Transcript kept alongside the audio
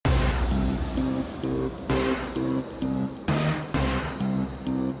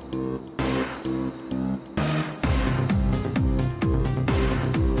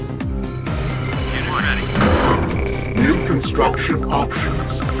construction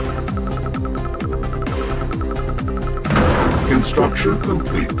options. Construction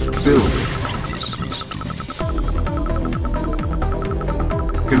complete. Building.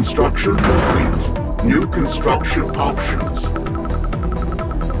 Construction complete. New construction options.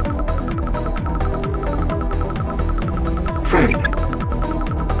 Training.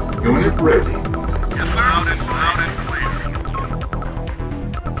 Unit ready. Yes, sir. Loud and clear.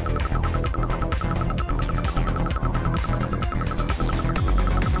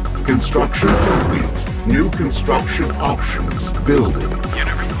 Construction complete. New construction options. Building.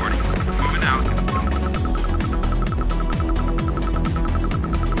 Unit reporting. Moving out.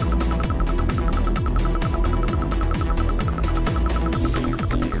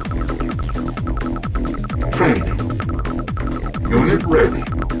 Training. Unit ready.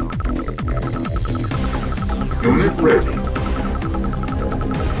 Unit ready.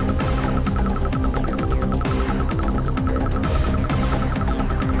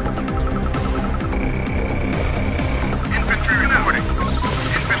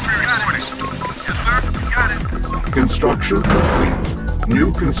 Construction complete.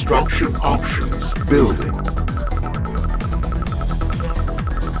 New construction options. Building.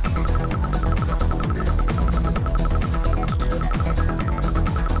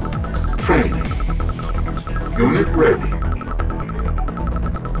 Training. Unit ready.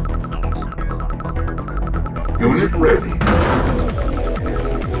 Unit ready.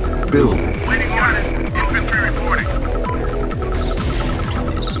 Building. Waiting orders. Infantry reporting.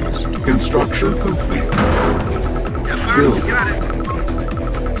 Construction complete. Yes, sir. Building. Got it.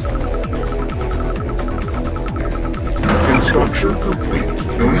 Construction complete.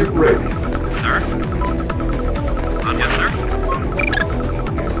 Unit ready. Sir? Yes, sir.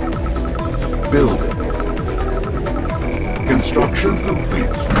 Building. Construction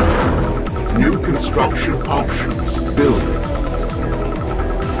complete. New construction options. Building.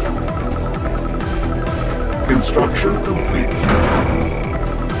 Construction complete.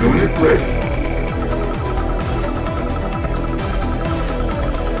 Unit ready.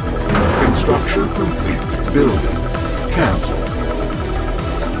 Construction complete. Building. Cancel.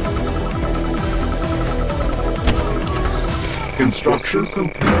 Construction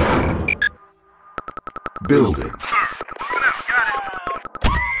complete. Building. Moving out. Got it.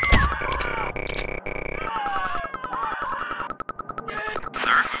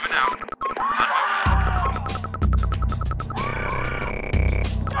 Sir, moving out.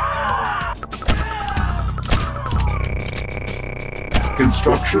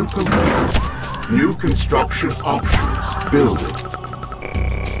 Construction complete. New construction options. Building.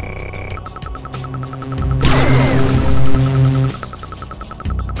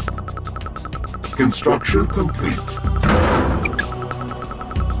 Construction complete.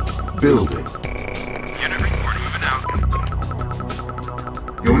 Building. Unit report. Moving out.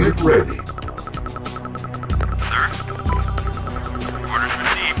 Unit ready. Sir? Orders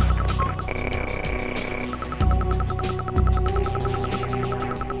received.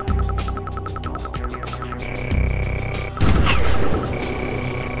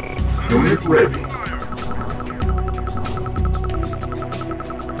 Unit ready.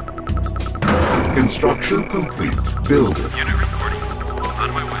 Construction complete. Building. Unit reporting. On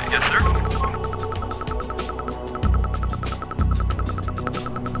my way. Yes, sir.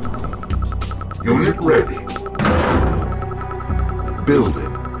 Unit ready.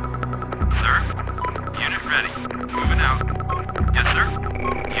 Building. Sir? Unit ready. Moving out. Yes, sir.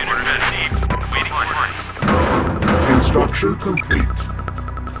 Unit ready. Waiting orders. Construction complete.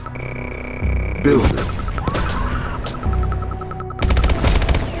 Building.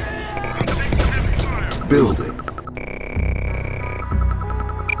 Building.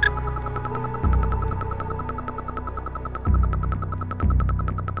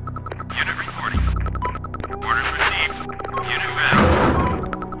 Unit reporting. Orders received. Unit bound.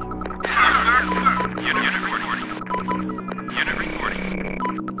 Sir, sir, sir. Unit reporting. Unit reporting.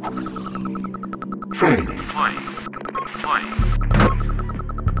 Training. Flying. Flying.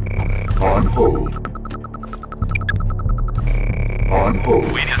 On hold. On hold.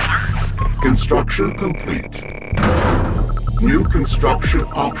 Wait, yes, sir. Construction complete. New construction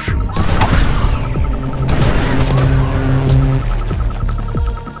options. Sir,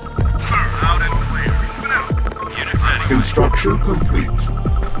 loud and clear. Moving out. Unit ready. Construction complete.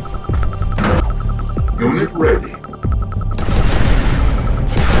 Unit ready.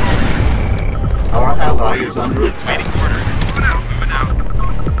 Our ally is under attack. Waiting orders. Moving out. Moving out.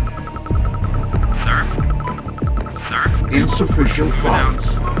 Sir? Sir? Insufficient funds.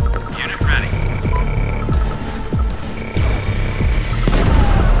 Unit ready.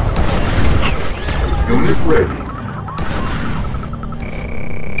 Unit ready.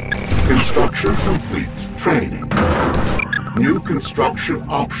 Construction complete. Training. New construction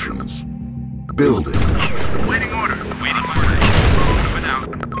options. Building. Waiting order. Waiting order. Moving out.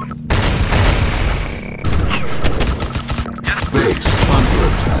 Yes. Base under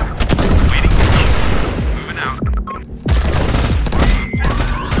attack. Waiting. Moving out.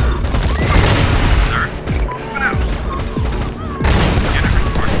 Sir. Moving out. Unit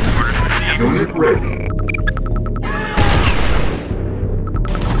report. Orders received. Unit ready.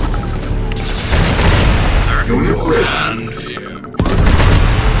 Sir. Unit ready.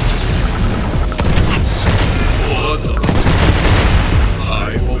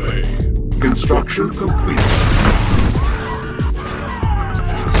 Construction complete.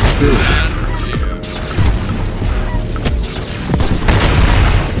 Building.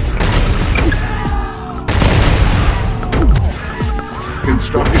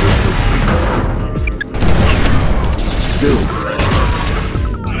 Construction complete. Building.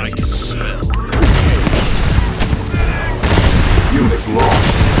 I can smell. Unit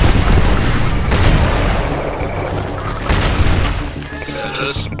lost.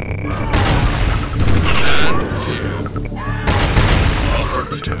 Yes.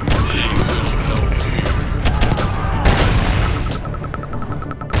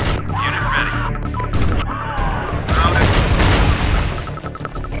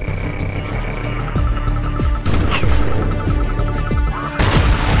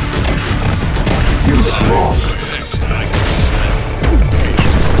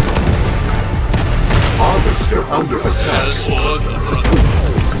 Under attack.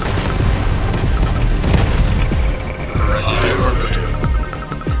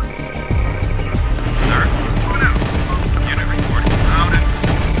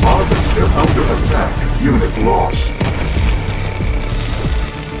 Harvester under attack. Unit lost.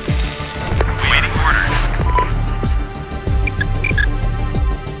 Waiting orders.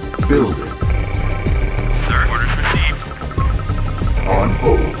 Building. Sir, orders received. On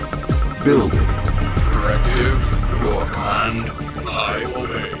hold. Building. Directive, your command, I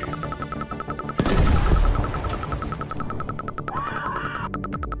obey.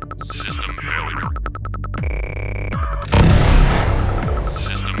 System failure.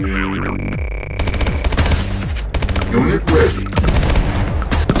 System failure. Unit ready.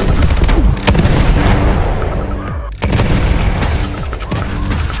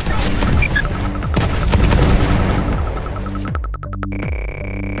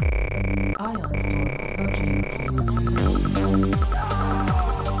 Ions north approaching.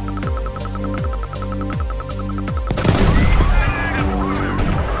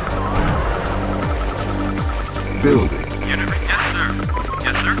 Building. Unit, yes, sir.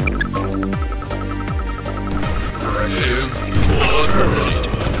 Yes, sir. Directive, order released.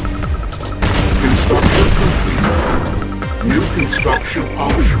 Construction complete. New construction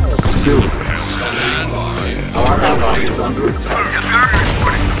options. Building. Stand by. Our ally is under attack. Yes, sir.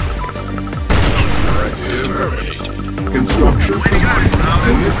 Reporting. Directive terminated. Construction complete.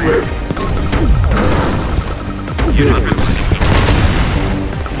 Unit ready. Unit Building.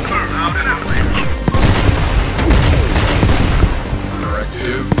 out and out.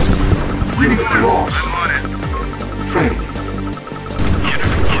 Directive, Unit lost. I'm on it. Training.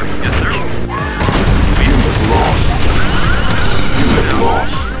 Unit reporting. Yes, sir. Unit lost. Unit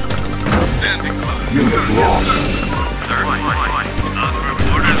lost. Standing by. Unit lost. Sir, fine.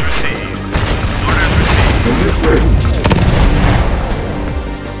 Orders received. Orders received. Unit ready.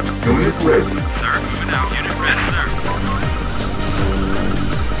 Unit ready. Sir, moving out. Unit ready, sir.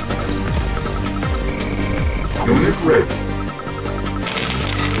 Unit ready.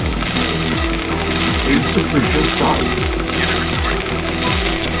 Insufficient funds. Unit reporting.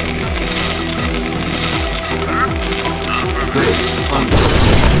 Sir? Base under.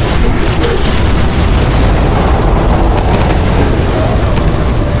 Unit ready.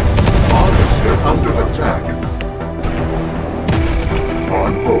 Harvester under attack.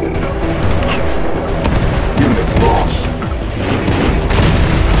 On hold. Unit lost.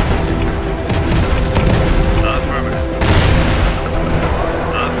 Affirmative.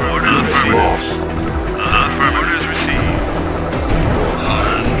 Orders Unit received. lost. Orders received.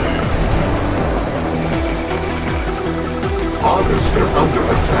 Harvester under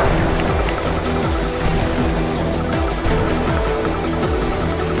attack.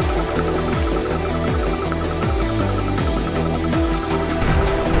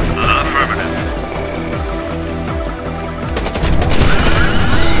 Affirmative.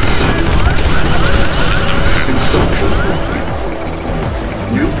 Construction complete.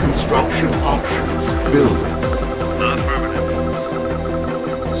 New construction options. Building. Affirmative.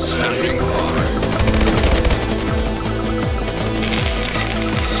 standing by.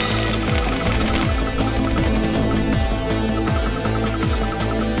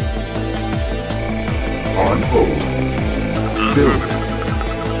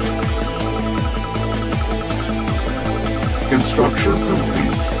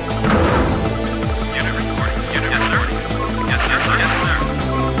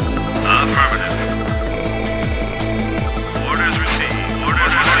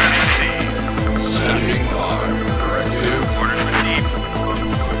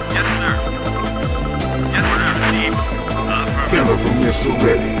 missile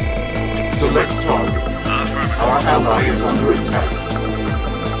ready. Select target. Our ally is under attack.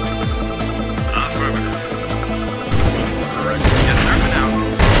 Affirmative. Yes, sir, for now.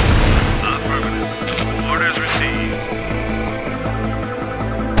 Affirmative. Orders received.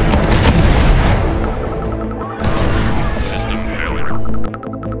 System failure.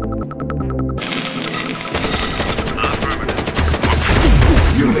 Affirmative.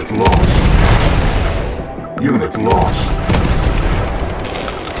 Unit lost. Unit lost.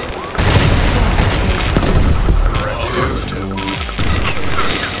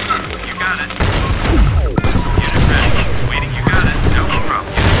 You got it. Unit ready. Waiting, you got it. No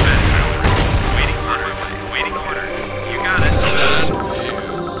problem. Unit ready. Waiting on my way. Waiting orders. You got it.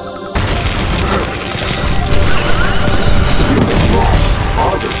 Unit lost.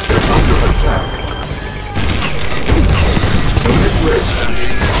 Harvest is under attack. Unit ready.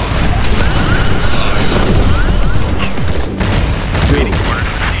 Waiting orders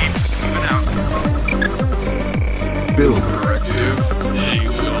received. Moving out. Build. Directive. They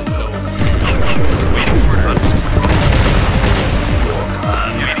will know. Waiting orders. Your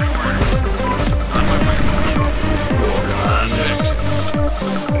command. Waiting orders. On my way. Your command.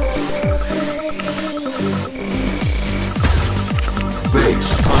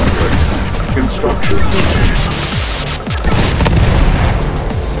 Base under attack. Construction complete.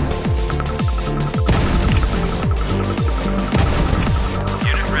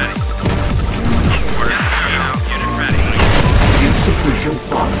 Unit ready. Orders received. Unit ready. Insufficient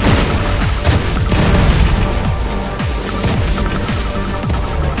funds.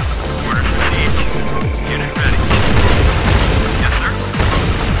 Orders received. Unit ready. Yes, sir.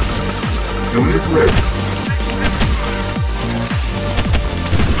 Unit ready.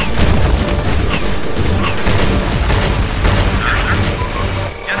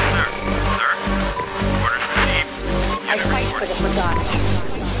 Yes, sir. Sir. Orders received. I Unit fight for the reporting. forgotten.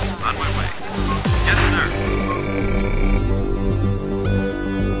 On my way. Yes, sir.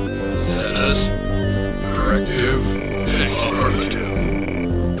 Status. Directive. Affirmative.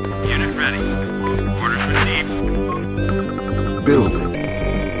 Unit ready. Orders received. Building.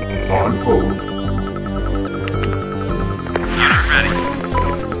 On hold. Unit ready.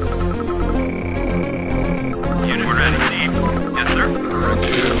 Unit ready. Received. Yes, sir.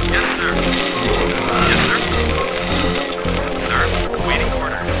 Directive. Yes, sir. Yes, sir. Sir. Waiting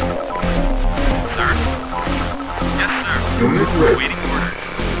orders. Sir. Yes, sir. Unit ready. Waiting orders.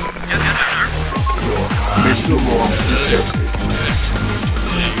 Yes, yes, sir. Your command. Missile launch detected.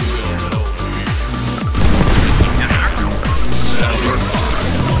 They will know. Yes, sir. Stand by.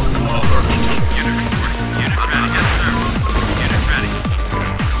 Affirmative. Unit reporting. Unit ready. Yes, sir. Unit ready.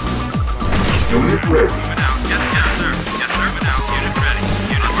 Unit ready. Moving out. Yes, yes, sir. Yes, sir. Moving out. Unit ready.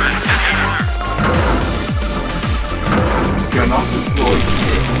 Unit ready. Yes, yes, sir. Cannot deploy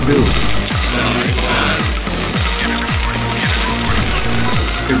here. Building. Standing by. Unit reporting. Unit reporting.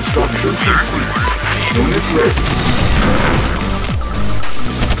 Construction Sir. complete. Orders received. Unit ready.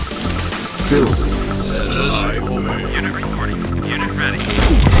 Building. Status. I obey. Unit reporting. Unit ready.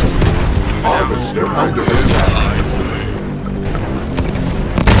 Harvester under Directive. attack. I obey.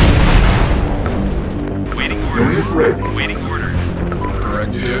 Waiting orders. Unit ready. Waiting orders.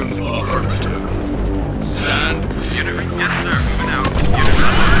 Directive. Affirmative. Stand. Unit ready. Yes, sir. Moving out. Unit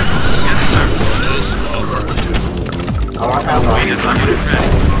ready. Yes, sir. Status. Affirmative. Our ally Yes, is sir. under Unit attack.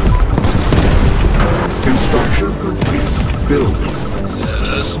 ready. Construction complete. Building.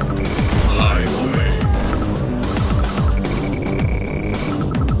 Status. I obey.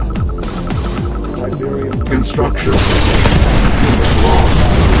 Construction. Unit lost.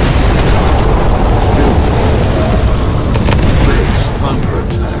 Building. Base under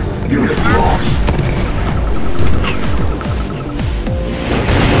attack. Unit lost.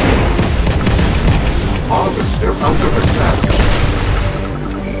 Harvester under attack.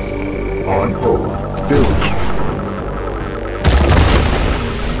 On hold. Building.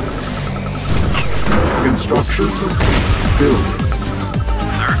 Construction complete. Building.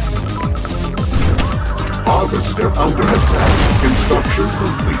 Sir. Harvester under attack. Construction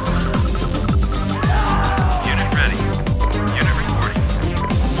complete. Unit ready. Unit reporting.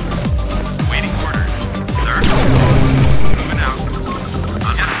 Waiting orders. Sir. Moving out.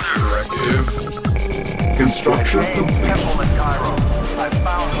 Yes, sir. Directive. Construction complete. Careful in Cairo. I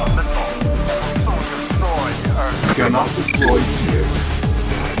found a missile. So destroy the Earth. Cannot deploy here.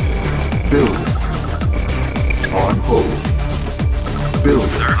 Building. On hold. Building.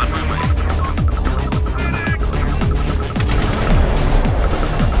 Sir, on my way.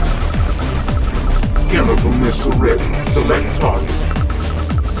 Chemical missile ready. Select target.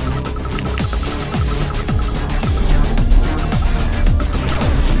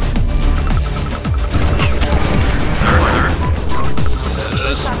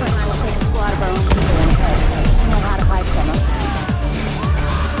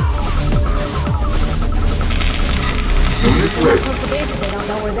 Unit ready. Close the base if they don't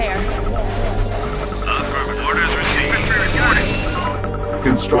know we're there. Affirmative. Orders received.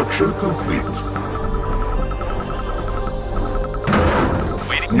 Construction complete.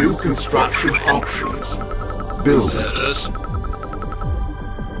 Waiting. New construction options. Building. Status. Unit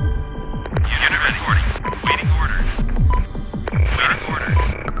ready. Waiting orders. Waiting orders.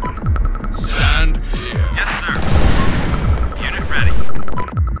 Stand here. Yes, sir. Unit ready.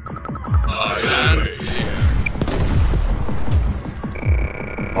 Stand here.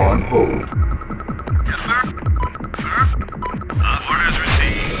 On hold. Yes, sir. Sir. Orders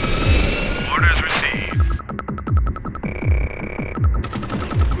received. Orders received.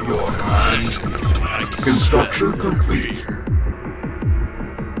 Your kind. Construction complete.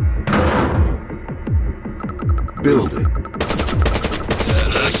 Building.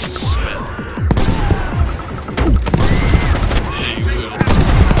 Status. Smell. They will.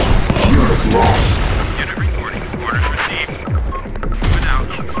 Unit lost. Unit reporting. Orders received. Moving out.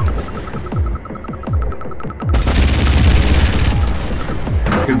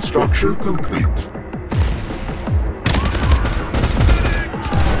 Construction complete.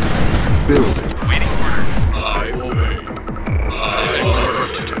 Building. Waiting orders. I obey.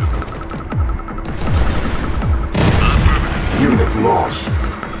 Affirmative. Affirmative. Unit lost.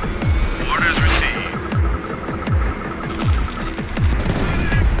 Orders received.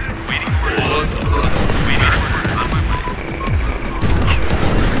 Waiting orders. For the brotherhood. Waiting orders. On my way.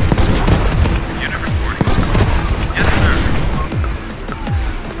 Unit reporting. Yes, sir.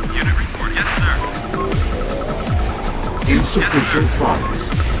 Unit report. Yes, sir. Insufficient funds.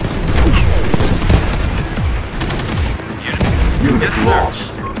 Unit. Unit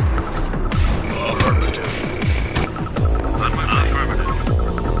lost. Affirmative. On my way. Affirmative.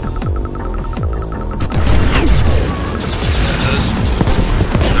 Status.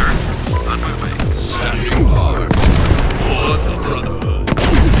 Sir. On my way. Standing by. For the brotherhood.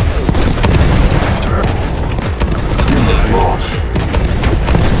 Unit lost.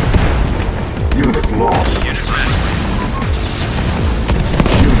 Unit lost. Unit ready.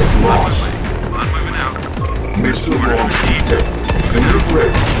 Unit lost. On moving out. Missile launch detected. Unit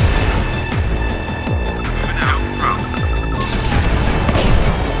ready. Moving out. Problem.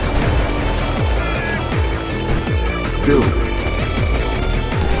 Building.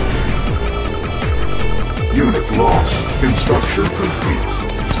 Unit lost. Construction complete.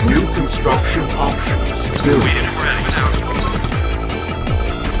 New construction options. Building. Unit ready. Out.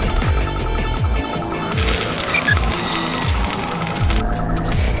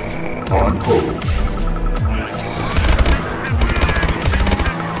 On hold.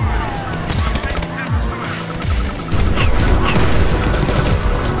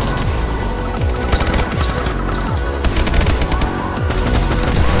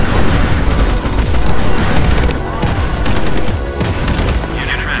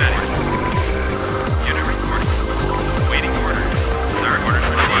 Unit ready. Unit reporting. Waiting orders. Sir, orders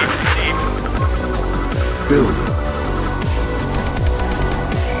received. Building.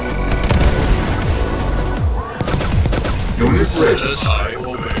 Unit ready. Status. I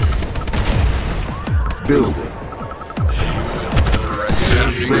obey. Building.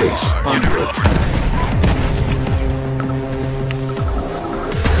 Standing Base by. under attack.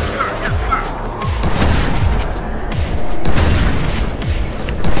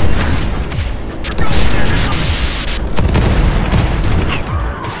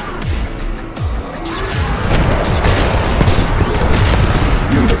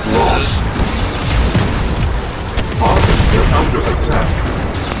 Unit lost. Officer under attack.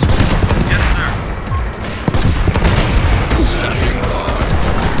 Yes, sir. Standing by.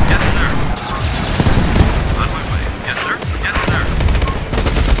 Yes, sir. On my way. Yes, sir. Yes, sir.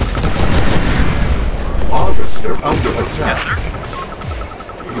 Officer under Yes, attack. sir.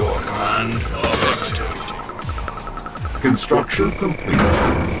 Your command. Affirmative. Construction complete.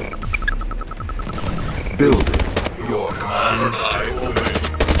 Building. Your command. I obey.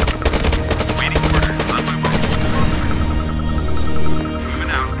 Waiting orders. On my way.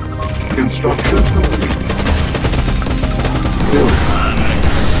 Moving out. Construction complete. Building.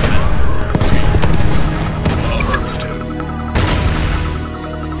 Affirmative.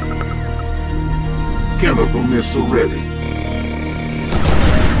 Chemical missile ready.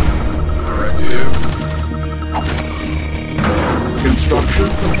 Corrective. Construction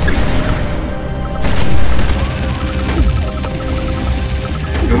complete.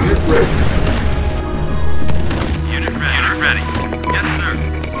 Unit ready. Unit ready. Unit ready. Yes, sir.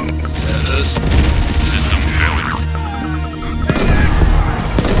 Status. System failure.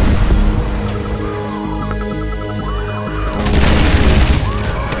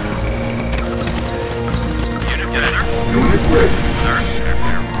 Unit, yes, sir. Unit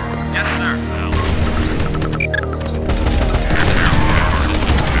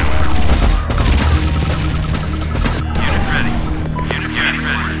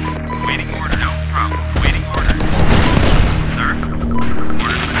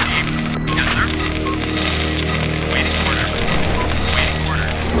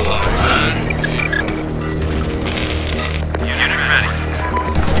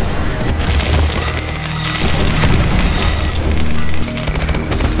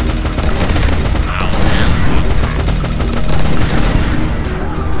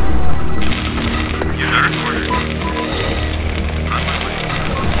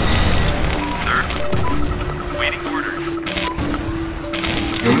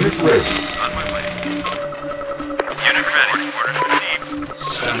Unit ready. On my way. Unit ready. Orders received.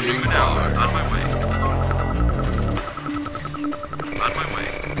 Standing Moving out. by. On my way. On my way.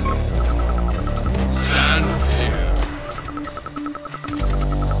 Stand here.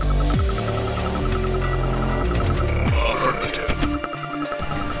 Affirmative.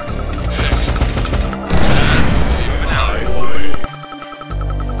 Excellent. Stand here. My way.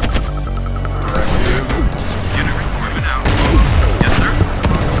 Directive. Unit reporting out. Yes, sir.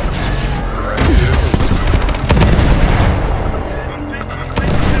 Directive.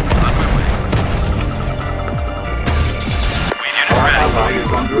 On my way. We unit Our ready. ally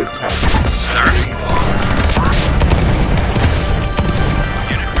is under attack. Starting by.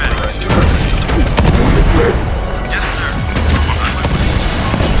 Unit ready. Unit ready. Yes, sir. On my way.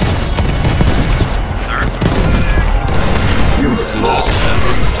 Sir. Unit lost.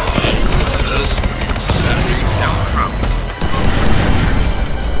 Standing by. This. Standing No by. problem.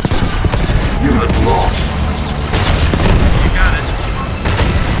 Unit lost. You got it.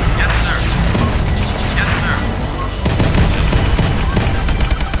 Yes, sir. Yes, sir.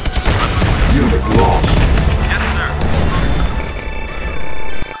 On my way. Unit lost. Yes, sir.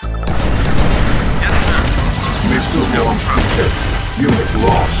 Yes, sir. Missile launch detected. Unit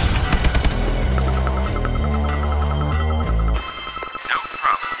lost. No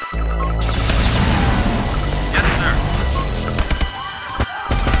problem. Yes, sir.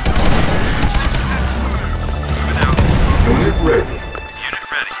 Moving out. Unit ready. Unit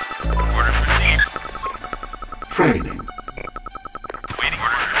ready. Orders received. Training. Waiting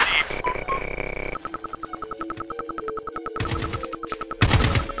orders received.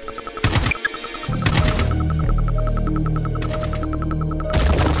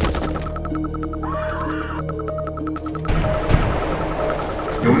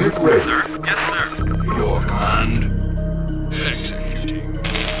 Unit ready. Sir. Yes, sir. Your command. Executing.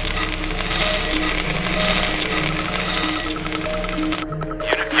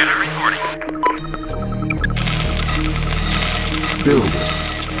 Unit reporting. Building.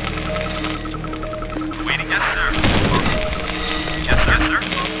 Waiting. Yes, sir. Yes, sir. Yes, sir.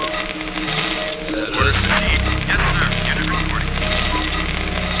 Orders received. Yes, sir. Unit reporting.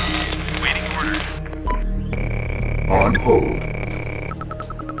 Waiting orders. On hold.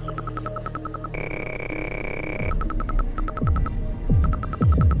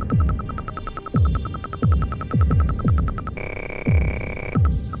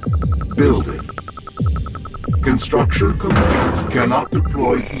 Building. Construction complete. Cannot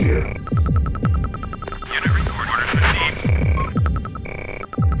deploy here. Unit report. Orders received.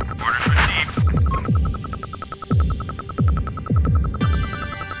 Orders received.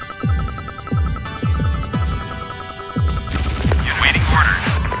 Unit waiting orders.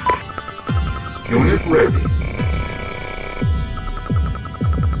 Unit ready.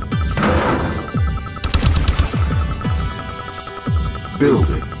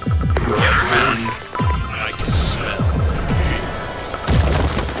 Building. Your command. I can smell.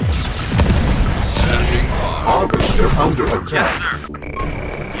 Standing by. Harvester under Yes, attack. sir.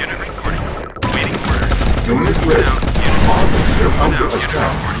 Unit reporting. Waiting orders. Unit ready. Out. Unit Harvester under Unit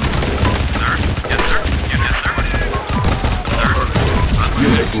attack. reporting. Sir. Yes, sir. Yes, sir. Sir. On my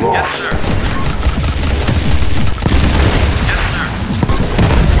Unit way. lost. Yes, sir. Yes, sir.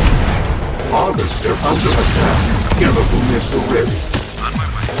 Harvester under attack. Chemical missile ready. On my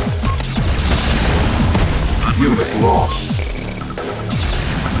way. On my Unit way. lost.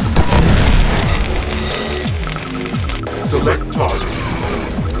 Select target.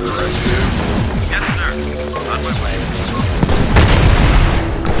 Yes, sir. On my way.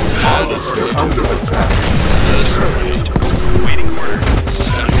 Harvester under attack. Waiting orders.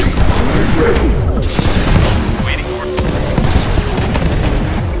 Standing by. Unit ready. Waiting orders.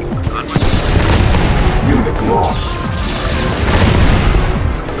 On my way. Unit lost.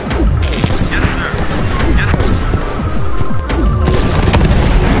 Yes, sir. Yes, sir.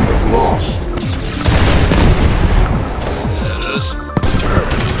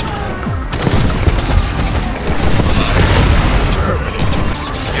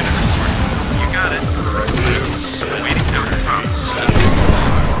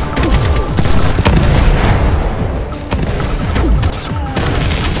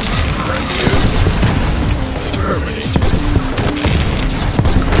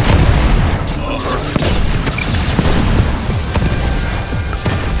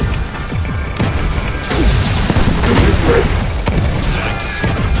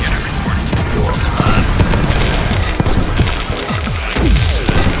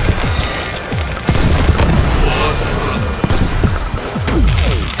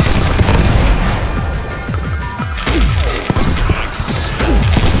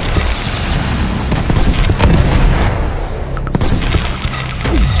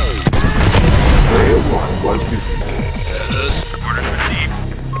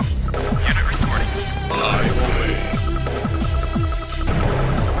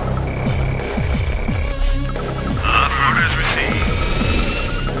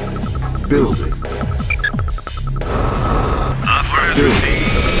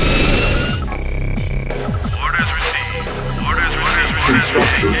 received. Orders received. Orders received.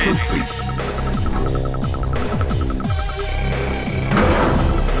 Construction Engaging. complete.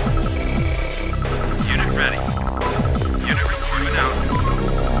 Unit ready. Unit reporting out.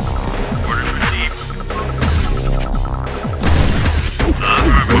 Orders received.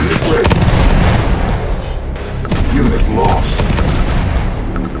 Unit ready. Unit lost.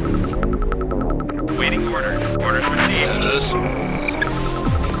 Waiting order. Orders received. Status.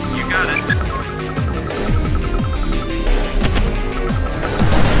 You got it.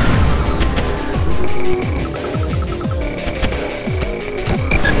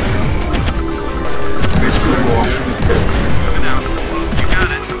 Missile launch detected. Moving out. You got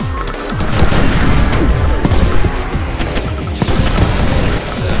it.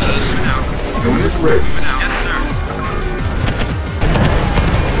 Moving out. Unit ready. Moving out. Yes, sir.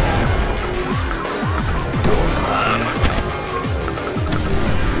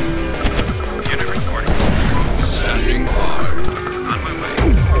 Unit reporting. Standing by. On my way.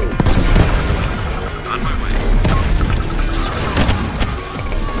 On my way.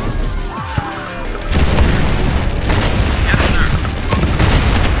 Yes, sir.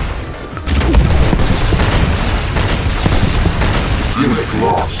 Unit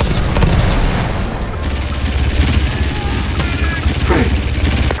lost. Training.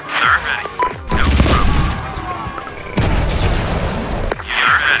 Sir, ready. No problem.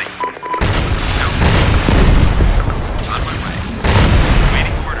 You're ready. No. On my way.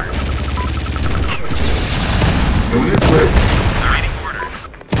 Waiting order. Unit ready. Waiting order.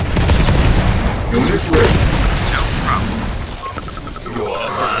 Unit ready. No problem. Your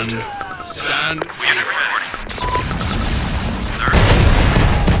hand. Stand. Unit reporting. Sir.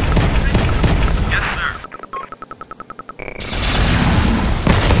 Yes, sir.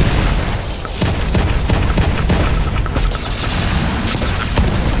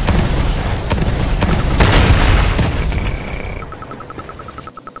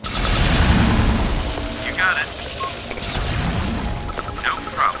 You got it. No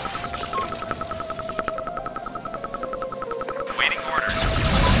problem. Waiting order.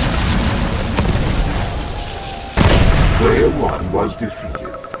 Player 1 was defeated.